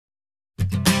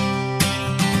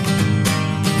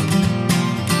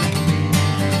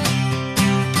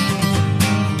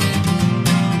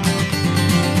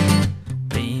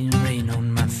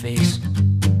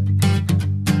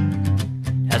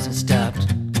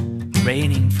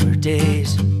raining for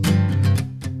days.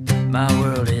 My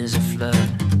world is a flood.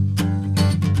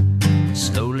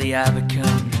 Slowly I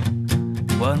become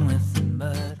one with the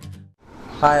mud.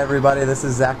 Hi everybody, this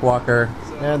is Zach Walker.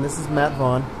 And this is Matt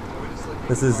Vaughn.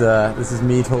 This is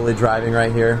me totally driving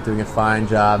right here, doing a fine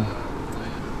job.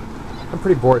 I'm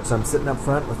pretty bored, so I'm sitting up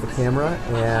front with the camera,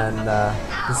 and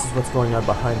this is what's going on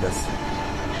behind us.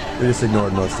 We just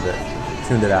ignored most of it,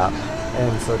 tuned it out.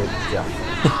 And so did Jeff.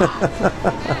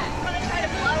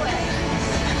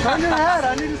 Turn your head,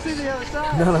 I need to see the other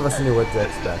side. None of us knew what to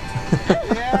expect.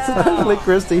 Yeah. Especially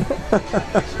Christy.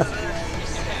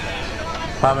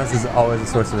 Thomas is always a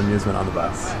source of amusement on the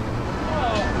bus.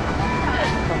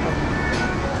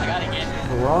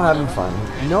 We're all having fun.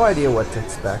 No idea what to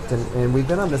expect, and we've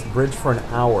been on this bridge for an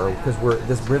hour because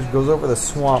this bridge goes over the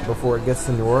swamp before it gets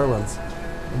to New Orleans.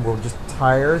 And we're just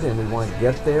tired, and we want to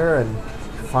get there, and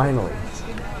finally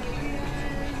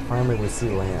we see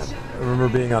land. I remember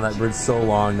being on that bridge so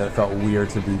long that it felt weird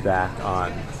to be back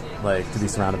on, like, to be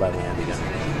surrounded by land again.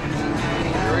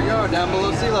 Here we go, down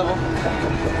below sea level.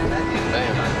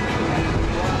 Damn.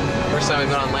 First time we've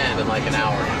been on land in like an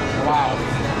hour. Wow.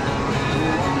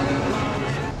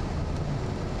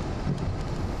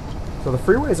 So the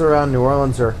freeways around New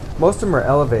Orleans most of them are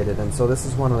elevated, and so this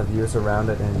is one of the views around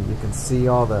it, and you can see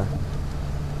all the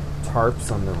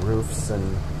tarps on the roofs,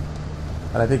 and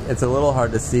I think it's a little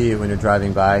hard to see when you're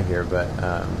driving by here, but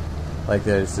like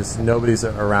there's just nobody's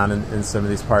around in some of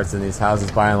these parts, and these houses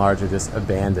by and large are just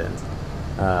abandoned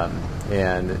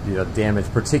and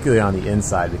damaged, particularly on the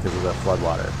inside because of the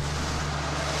floodwater.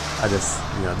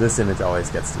 This image always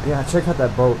gets to me. yeah, check out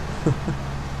that boat.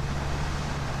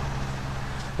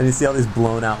 And you see all these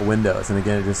blown out windows, and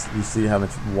again, you see how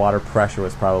much water pressure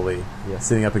was probably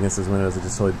sitting up against those windows. It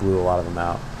just totally blew a lot of them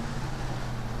out.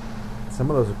 Some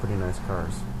of those are pretty nice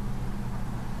cars.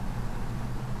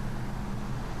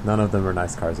 None of them are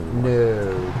nice cars anymore.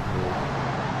 No.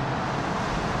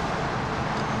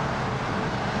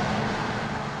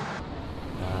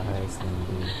 Nice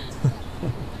indeed.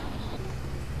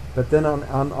 But then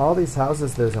on all these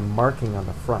houses, there's a marking on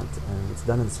the front, and it's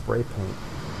done in spray paint.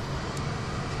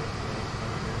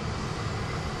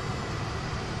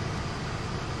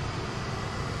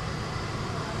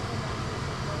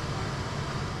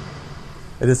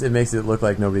 It makes it look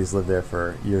like nobody's lived there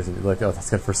for years, and you're like, oh, that's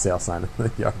got for sale sign in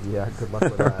the yard. Yeah, good luck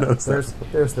with that.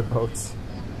 There's the boats.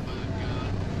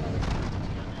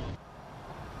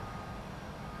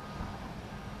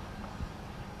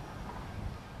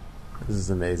 This is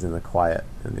amazing, the quiet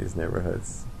in these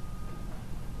neighborhoods.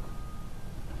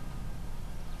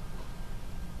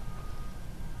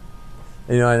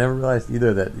 And, I never realized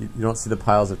either that you don't see the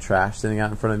piles of trash sitting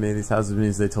out in front of many of these houses. It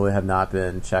means they totally have not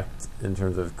been checked in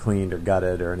terms of cleaned or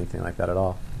gutted or anything like that at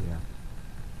all. Yeah.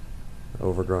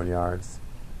 Overgrown yards.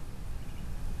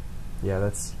 Yeah,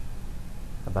 that's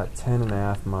about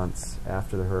 10.5 months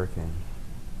after the hurricane.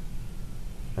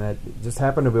 And I just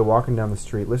happened to be walking down the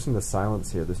street. Listen to the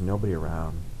silence here. There's nobody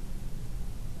around.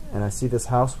 And I see this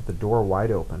house with the door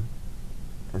wide open.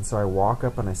 And so I walk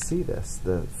up and I see this.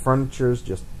 The furniture's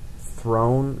just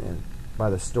thrown by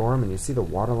the storm, and you see the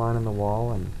water line on the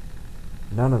wall, and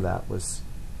none of that was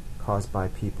caused by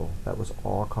people. That was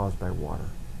all caused by water.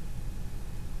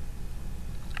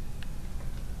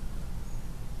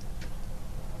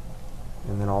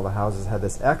 And then all the houses had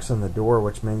this X on the door,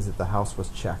 which means that the house was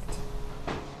checked.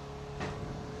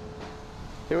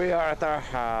 Here we are at our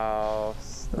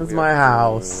house. That's my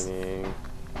house.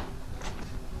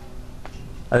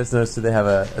 I just noticed that they have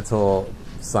a total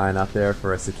sign up there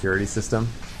for a security system.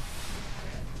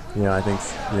 I think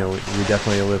we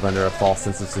definitely live under a false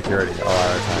sense of security a lot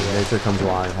of the time. Nature comes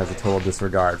along and has a total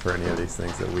disregard for any of these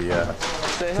things that we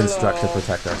construct to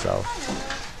protect ourselves.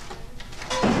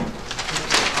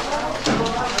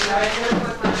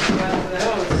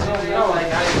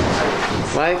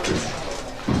 Mike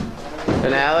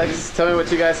and Alex, tell me what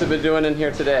you guys have been doing in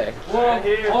here today. All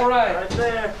right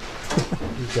there.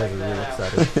 These guys are really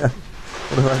excited. Yeah.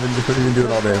 What have we been doing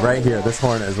all day? Right here, this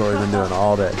hornet is what we've been doing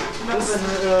all day.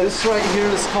 This right here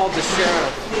is called the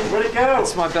Sheriff. Where'd it go?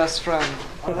 It's my best friend.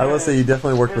 I will say you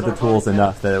definitely worked with the tools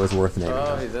enough that it was worth naming.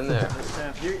 Oh, he's in there.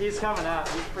 He's coming out.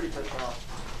 He's pretty pissed off.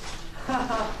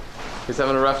 He's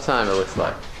having a rough time, it looks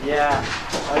like. Yeah.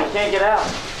 Oh, he can't get out.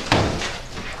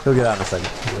 He'll get out in a second.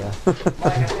 Yeah.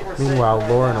 Meanwhile,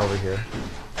 Lauren over here.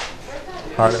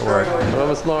 Hard at work. Hello,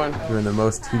 Miss Lauren. Doing the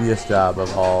most tedious job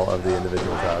of all of the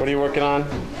individual jobs. What are you working on?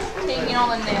 Taking all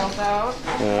the nails out.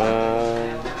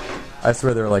 I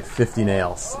swear there were like 50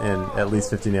 nails, at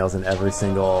least 50 nails in every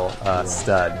single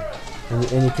stud.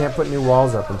 And you can't put new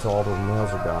walls up until all those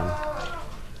nails are gone.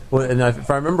 Well, and if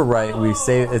I remember right, we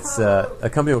say it's a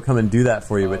company will come and do that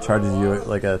for you, but charges you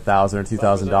like $1,000 or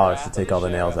 $2,000 to take all the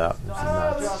nails out. Which is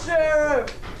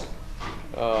nuts.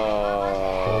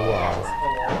 Oh,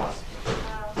 wow.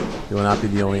 You will not be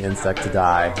the only insect to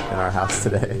die in our house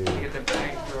today. Here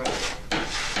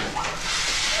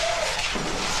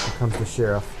comes the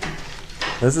sheriff.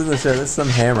 This is the sheriff. This is some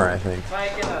hammer, I think.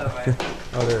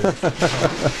 Oh, there it is.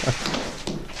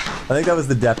 I think that was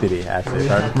the deputy, actually.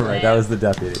 If I remember right, that was the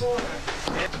deputy.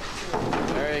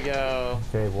 there you go.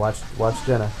 Okay, watch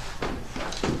Jenna.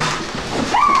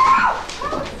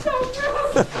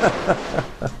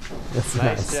 That's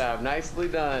Nice job. Nicely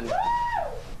done.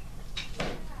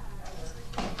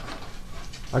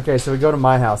 Okay, so we go to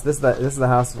my house. This is the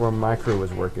house where my crew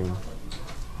was working.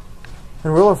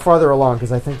 And we're a little farther along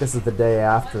because I think this is the day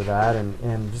after that.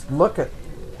 And just look at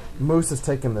Moose has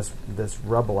taken this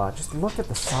rubble out. Just look at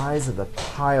the size of the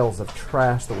piles of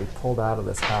trash that we pulled out of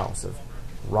this house, of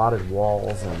rotted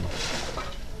walls and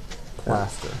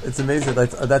plaster. It's amazing.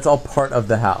 That's all part of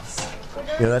the house.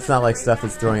 You know, that's not like stuff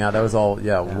that's throwing out. That was all,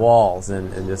 walls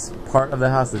and just part of the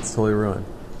house that's totally ruined.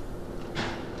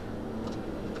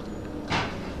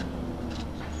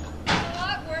 It's a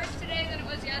lot worse today than it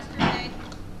was yesterday.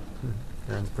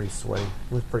 Aaron's pretty sweaty.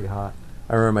 It was pretty hot.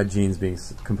 I remember my jeans being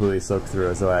completely soaked through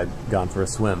as though I had gone for a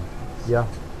swim. Yeah.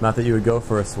 Not that you would go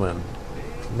for a swim.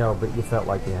 No, but you felt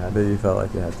like you had. But you felt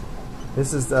like you had to.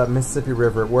 This is the Mississippi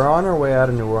River. We're on our way out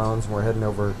of New Orleans, and we're heading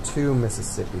over to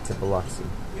Mississippi, to Biloxi.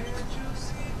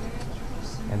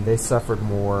 And they suffered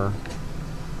more.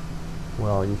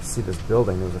 Well, you can see this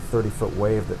building. There was a 30-foot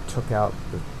wave that took out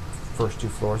the first 2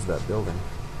 floors of that building.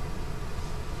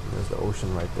 And there's the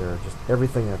ocean right there. Just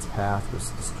everything in its path was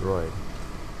destroyed.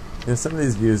 You know, some of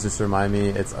these views just remind me,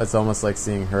 it's almost like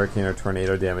seeing hurricane or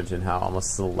tornado damage and how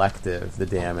almost selective the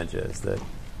damage is. That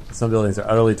some buildings are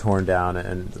utterly torn down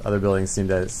and other buildings seem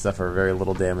to suffer very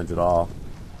little damage at all.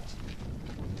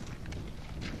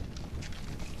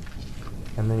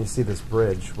 And then you see this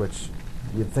bridge, which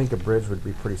you'd think a bridge would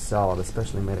be pretty solid,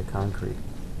 especially made of concrete.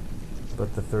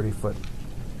 But the 30-foot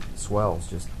swells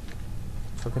just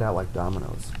took it out like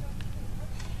dominoes.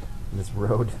 And this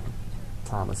road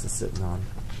Thomas is sitting on.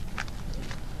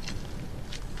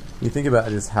 You think about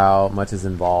just how much is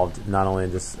involved, not only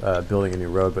in just building a new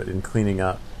road, but in cleaning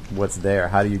up what's there.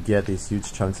 How do you get these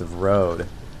huge chunks of road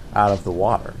out of the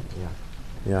water? Yeah.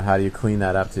 You know, how do you clean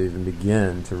that up to even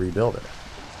begin to rebuild it?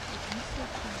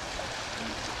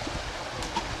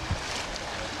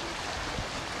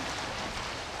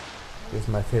 Here's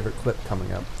my favorite clip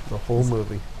coming up. The whole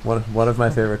movie. One of my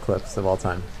favorite clips of all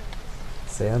time.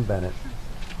 Sam Bennett.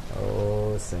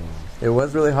 Oh, Sam. It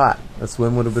was really hot. A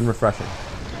swim would have been refreshing.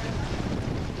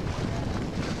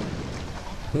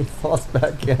 He falls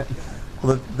back in.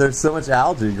 Well, there's so much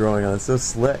algae growing on it. It's so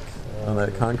slick. And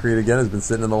that concrete, again, has been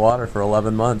sitting in the water for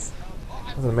 11 months.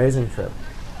 It was an amazing trip.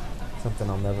 Something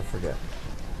I'll never forget.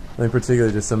 I think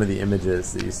particularly just some of the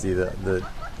images that you see, that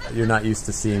you're not used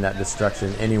to seeing that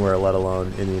destruction anywhere, let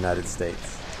alone in the United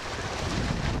States.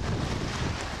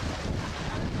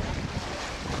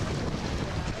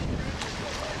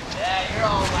 Yeah, you're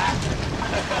all laughing.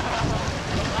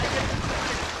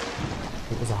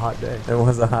 It was a hot day. It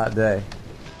was a hot day.